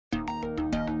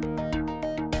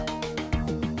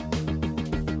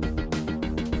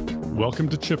Welcome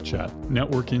to Chip Chat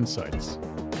Network Insights.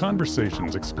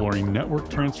 Conversations exploring network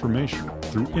transformation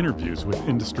through interviews with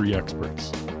industry experts.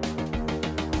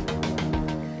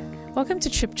 Welcome to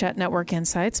Chip Chat Network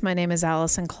Insights. My name is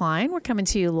Allyson Klein. We're coming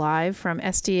to you live from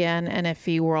SDN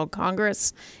NFV World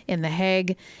Congress in The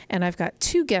Hague. And I've got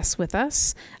two guests with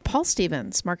us. Paul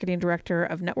Stevens, Marketing Director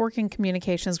of Network and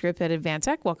Communications Group at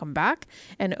Advantech. Welcome back.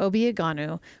 And Obi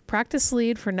Aganu, Practice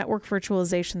Lead for Network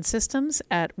Virtualization Systems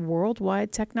at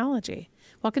Worldwide Technology.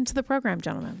 Welcome to the program,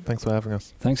 gentlemen. Thanks for having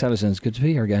us. Thanks, Allyson. It's good to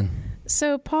be here again.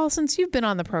 So, Paul, since you've been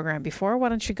on the program before, why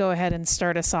don't you go ahead and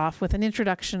start us off with an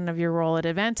introduction of your role at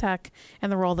Advantech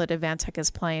and the role that Advantech is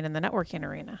playing in the networking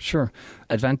arena? Sure.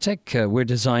 Advantech, we're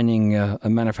designing a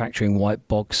manufacturing white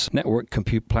box network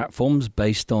compute platforms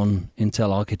based on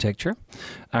Intel architecture.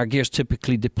 Our gear is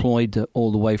typically deployed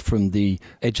all the way from the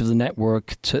edge of the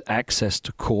network to access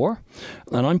to core.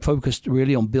 And I'm focused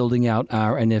really on building out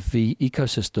our NFV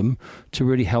ecosystem to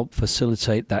really help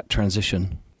facilitate that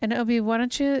transition. And Obi, why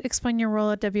don't you explain your role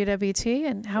at WWT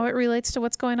and how it relates to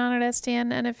what's going on at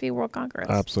SDN NFV World Congress?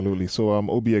 Absolutely. So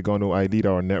I'm Obi Agonu. I lead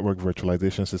our network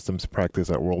virtualization systems practice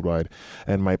at Worldwide.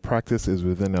 And my practice is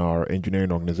within our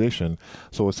engineering organization.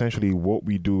 So essentially what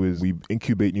we do is we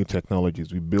incubate new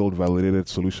technologies. We build validated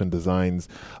solution designs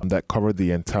that cover the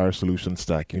entire solution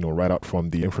stack, right out from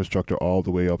the infrastructure all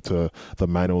the way up to the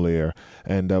manual layer.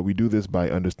 And we do this by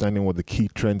understanding what the key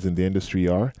trends in the industry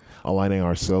are, aligning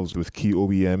ourselves with key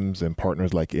OEMs and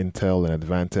partners like Intel and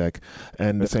Advantech,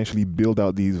 and essentially build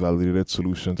out these validated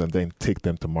solutions and then take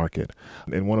them to market.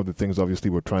 And one of the things obviously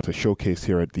we're trying to showcase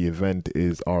here at the event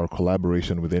is our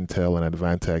collaboration with Intel and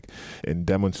Advantech in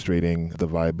demonstrating the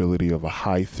viability of a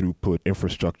high throughput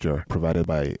infrastructure provided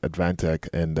by Advantech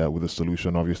and with a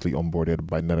solution obviously onboarded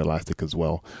by NetElastic as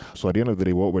well. So at the end of the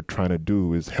day, what we're trying to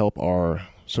do is help our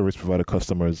service provider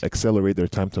customers accelerate their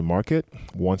time to market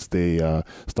once they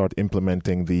start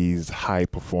implementing these high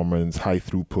performance, high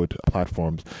throughput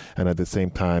platforms, and at the same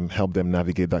time help them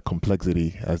navigate that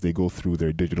complexity as they go through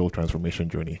their digital transformation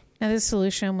journey. Now, this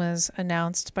solution was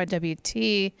announced by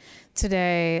WT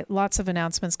today. Lots of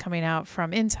announcements coming out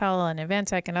from Intel and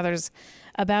Advantech and others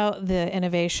about the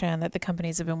innovation that the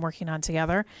companies have been working on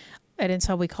together. At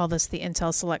Intel, we call this the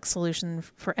Intel Select Solution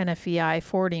for NFVI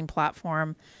Forwarding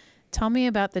Platform. Tell me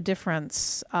about the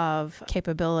difference of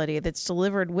capability that's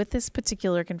delivered with this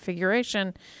particular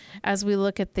configuration as we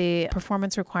look at the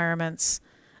performance requirements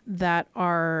that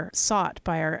are sought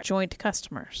by our joint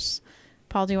customers.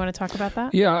 Paul, do you want to talk about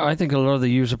that? Yeah, I think a lot of the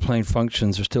user plane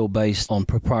functions are still based on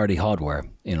proprietary hardware,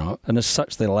 and as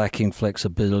such, they're lacking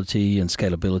flexibility and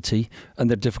scalability, and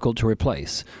they're difficult to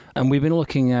replace. And we've been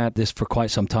looking at this for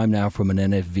quite some time now from an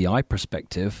NFVI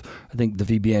perspective. I think the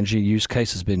VBNG use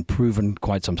case has been proven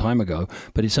quite some time ago,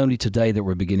 but it's only today that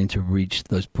we're beginning to reach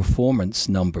those performance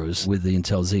numbers with the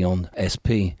Intel Xeon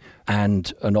SP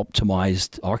and an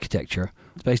optimized architecture.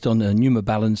 It's based on a NUMA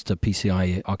balanced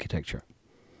PCI architecture.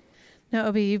 Now,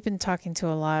 Obi, you've been talking to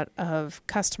a lot of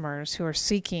customers who are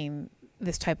seeking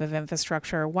this type of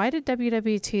infrastructure. Why did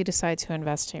WWT decide to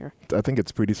invest here? I think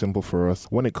it's pretty simple for us.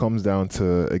 When it comes down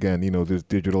to, again, this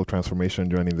digital transformation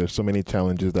journey, there's so many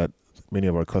challenges that many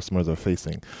of our customers are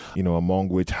facing, among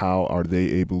which how are they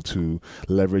able to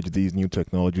leverage these new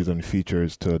technologies and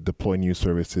features to deploy new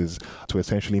services to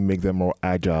essentially make them more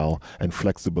agile and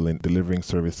flexible in delivering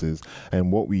services. And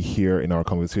what we hear in our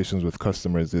conversations with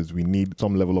customers is we need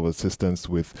some level of assistance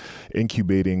with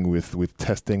incubating, with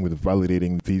testing, with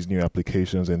validating these new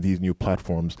applications and these new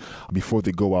platforms before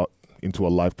they go out into a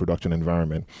live production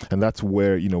environment. And that's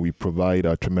where, we provide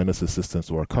tremendous assistance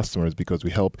to our customers because we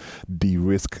help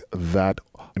de-risk that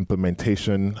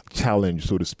implementation challenge,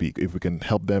 so to speak. If we can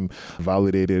help them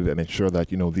validate it and ensure that,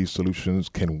 these solutions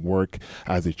can work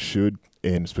as it should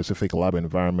in specific lab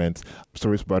environments,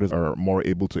 service providers are more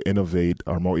able to innovate,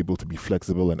 are more able to be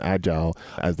flexible and agile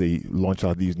as they launch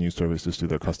out these new services to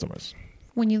their customers.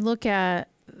 When you look at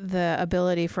the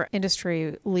ability for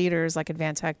industry leaders like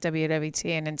Advantech, WWT,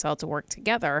 and Intel to work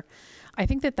together, I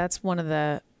think that that's one of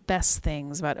the best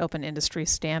things about open industry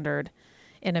standard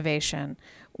innovation.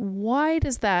 Why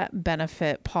does that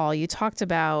benefit, Paul? You talked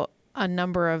about a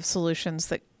number of solutions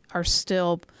that are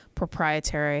still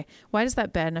proprietary. Why does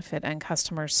that benefit end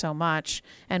customers so much?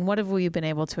 And what have we been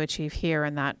able to achieve here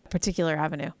in that particular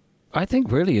avenue? I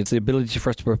think really it's the ability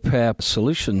for us to prepare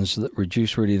solutions that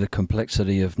reduce really the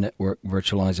complexity of network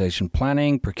virtualization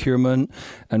planning, procurement,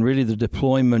 and really the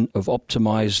deployment of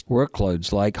optimized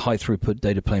workloads like high throughput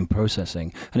data plane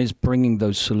processing. And it's bringing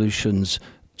those solutions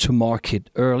to market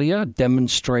earlier,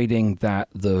 demonstrating that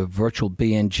the virtual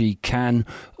BNG can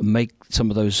make some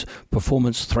of those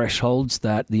performance thresholds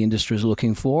that the industry is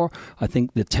looking for. I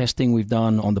think the testing we've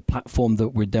done on the platform that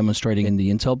we're demonstrating in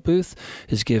the Intel booth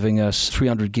is giving us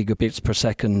 300 gigabits per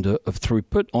second of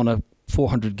throughput on a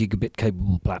 400 gigabit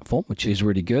capable platform, which is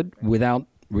really good without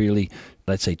really,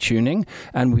 let's say, tuning.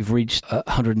 And we've reached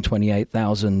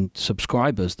 128,000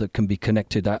 subscribers that can be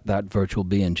connected at that virtual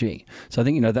BNG. So I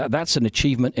think, that's an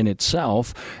achievement in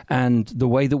itself. And the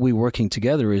way that we're working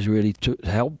together is really to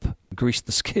help grease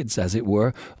the skids, as it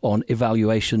were, on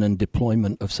evaluation and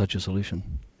deployment of such a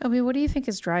solution. Obi, what do you think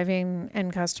is driving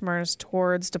end customers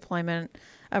towards deployment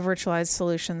of virtualized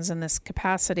solutions in this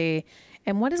capacity?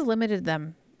 And what has limited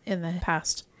them in the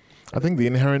past? I think the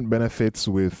inherent benefits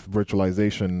with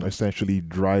virtualization essentially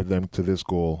drive them to this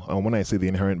goal. When I say the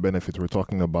inherent benefits, we're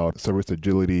talking about service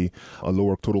agility, a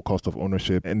lower total cost of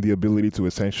ownership, and the ability to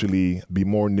essentially be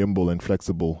more nimble and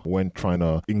flexible when trying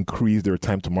to increase their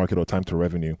time to market or time to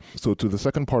revenue. So to the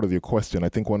second part of your question, I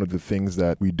think one of the things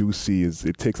that we do see is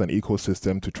it takes an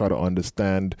ecosystem to try to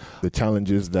understand the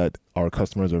challenges that our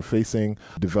customers are facing,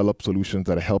 develop solutions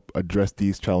that help address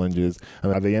these challenges,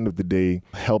 and at the end of the day,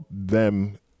 help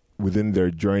them within their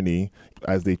journey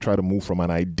as they try to move from an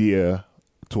idea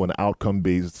to an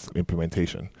outcome-based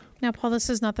implementation. Now, Paul, this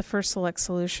is not the first select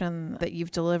solution that you've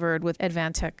delivered with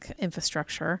Advantech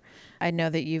infrastructure. I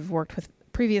know that you've worked with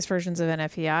previous versions of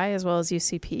NFVI as well as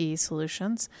UCPE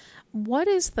solutions. What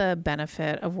is the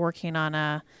benefit of working on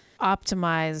a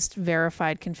optimized,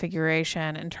 verified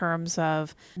configuration in terms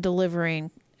of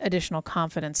delivering additional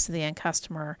confidence to the end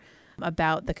customer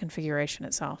about the configuration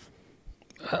itself?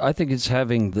 I think it's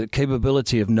having the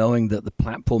capability of knowing that the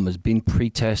platform has been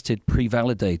pre-tested,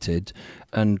 pre-validated,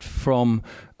 and from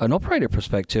an operator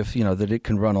perspective, that it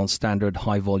can run on standard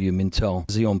high-volume Intel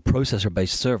Xeon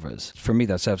processor-based servers. For me,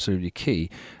 that's absolutely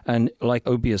key. And like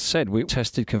Obi has said, we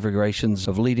tested configurations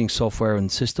of leading software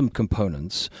and system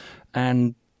components,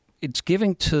 and it's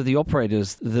giving to the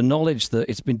operators the knowledge that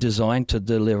it's been designed to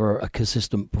deliver a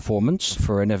consistent performance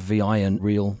for NFVI and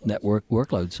real network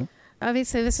workloads.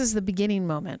 Obviously, this is the beginning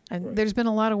moment. And there's been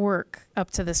a lot of work up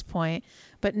to this point,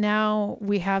 but now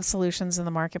we have solutions in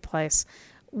the marketplace.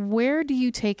 Where do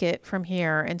you take it from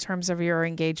here in terms of your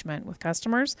engagement with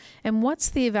customers? And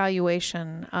what's the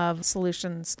evaluation of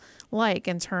solutions like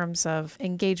in terms of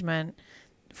engagement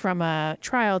from a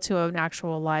trial to an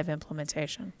actual live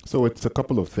implementation? So it's a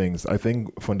couple of things. I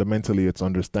think fundamentally it's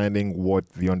understanding what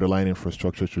the underlying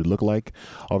infrastructure should look like,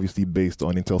 obviously based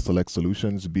on Intel Select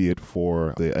solutions, be it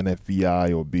for the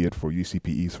NFVI or be it for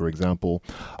UCPEs, for example,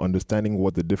 understanding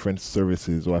what the different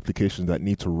services or applications that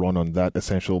need to run on that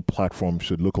essential platform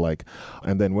should look like.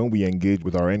 And then when we engage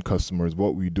with our end customers,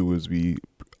 what we do is we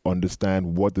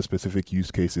understand what the specific use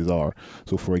cases are.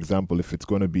 So for example, if it's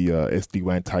going to be a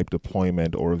SD-WAN type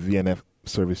deployment or a VNF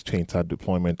service chain type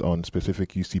deployment on specific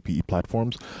UCPE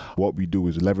platforms, what we do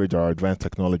is leverage our Advanced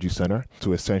Technology Center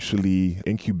to essentially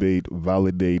incubate,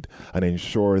 validate, and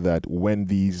ensure that when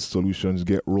these solutions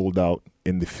get rolled out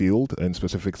in the field and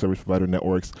specific service provider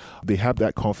networks, they have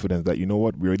that confidence that,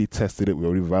 we already tested it, we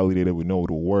already validated it, we know it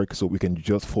will work, so we can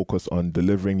just focus on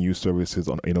delivering new services,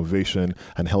 on innovation,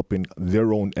 and helping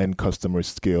their own end customers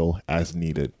scale as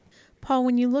needed. Paul,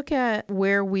 when you look at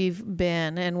where we've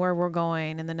been and where we're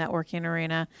going in the networking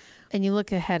arena, and you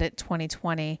look ahead at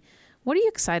 2020, what are you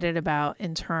excited about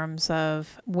in terms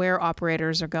of where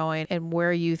operators are going and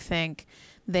where you think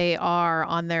they are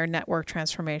on their network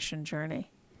transformation journey?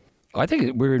 I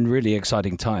think we're in really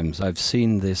exciting times. I've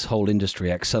seen this whole industry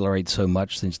accelerate so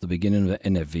much since the beginning of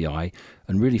NFVI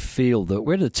and really feel that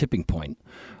we're at a tipping point.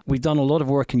 We've done a lot of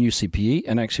work in UCPE,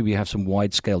 and actually we have some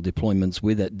wide-scale deployments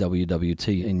with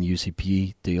WWT in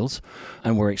UCPE deals,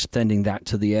 and we're extending that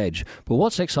to the edge. But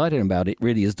what's exciting about it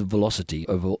really is the velocity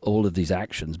of all of these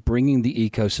actions, bringing the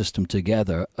ecosystem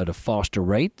together at a faster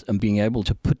rate and being able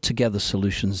to put together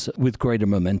solutions with greater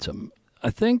momentum. I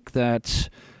think that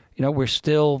we're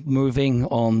still moving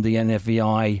on the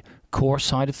NFVI core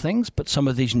side of things, but some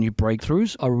of these new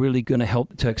breakthroughs are really going to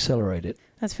help to accelerate it.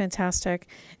 That's fantastic.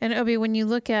 And Obi, when you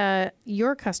look at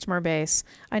your customer base,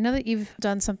 I know that you've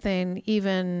done something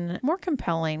even more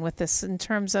compelling with this in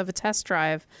terms of a test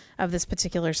drive of this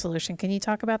particular solution. Can you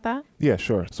talk about that? Yeah,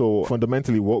 sure. So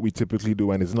fundamentally what we typically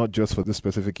do, and it's not just for this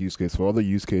specific use case, for other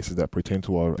use cases that pertain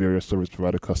to our various service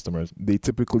provider customers, they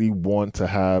typically want to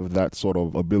have that sort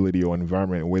of ability or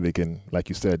environment where they can, like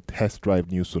you said, test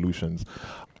drive new solutions.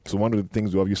 So one of the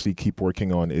things we obviously keep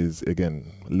working on is, again,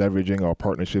 leveraging our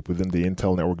partnership within the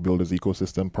Intel Network Builders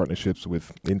ecosystem, partnerships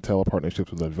with Intel, partnerships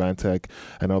with Advantech,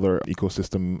 and other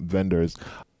ecosystem vendors.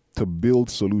 to build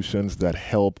solutions that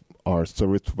help our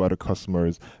service provider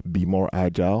customers be more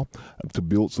agile, to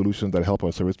build solutions that help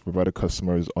our service provider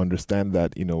customers understand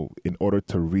that, in order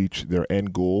to reach their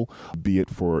end goal, be it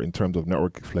in terms of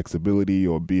network flexibility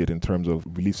or be it in terms of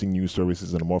releasing new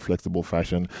services in a more flexible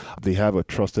fashion, they have a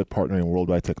trusted partner in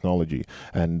Worldwide Technology.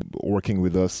 And working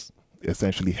with us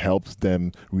essentially helps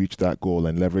them reach that goal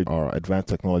and leverage our advanced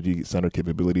technology center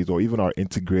capabilities or even our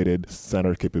integrated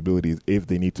center capabilities if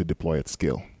they need to deploy at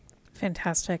scale.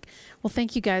 Fantastic. Well,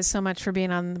 thank you guys so much for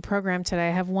being on the program today.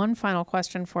 I have one final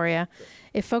question for you.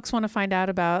 If folks want to find out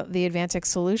about the Advantech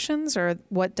solutions or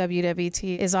what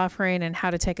WWT is offering and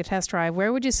how to take a test drive,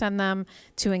 where would you send them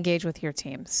to engage with your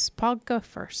teams? Paul, go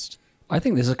first. I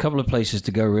think there's a couple of places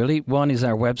to go, really. One is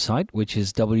our website, which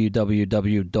is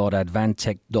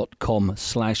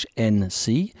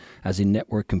www.advantech.com/NC, as in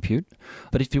network compute.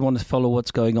 But if you want to follow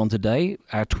what's going on today,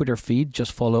 our Twitter feed,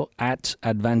 just follow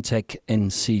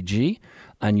 @AdvantechNCG,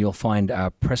 and you'll find our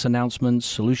press announcements,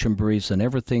 solution briefs, and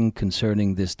everything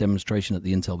concerning this demonstration at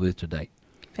the Intel booth today.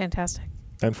 Fantastic.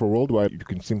 And for Worldwide, you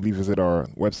can simply visit our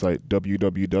website,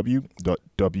 www.wwt.com.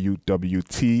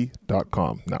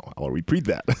 Now, I'll repeat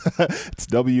that. It's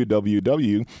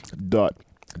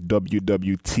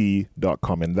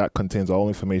www.wwt.com, and that contains all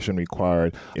information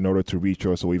required in order to reach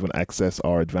us or even access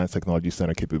our Advanced Technology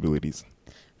Center capabilities.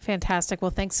 Fantastic.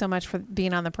 Well, thanks so much for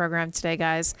being on the program today,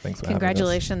 guys. Thanks for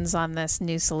Congratulations on this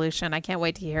new solution. I can't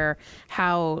wait to hear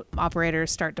how operators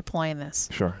start deploying this.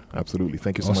 Sure, absolutely.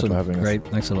 Thank you so much for having us. Great.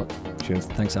 Thanks a lot. Cheers.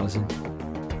 Thanks, Allyson.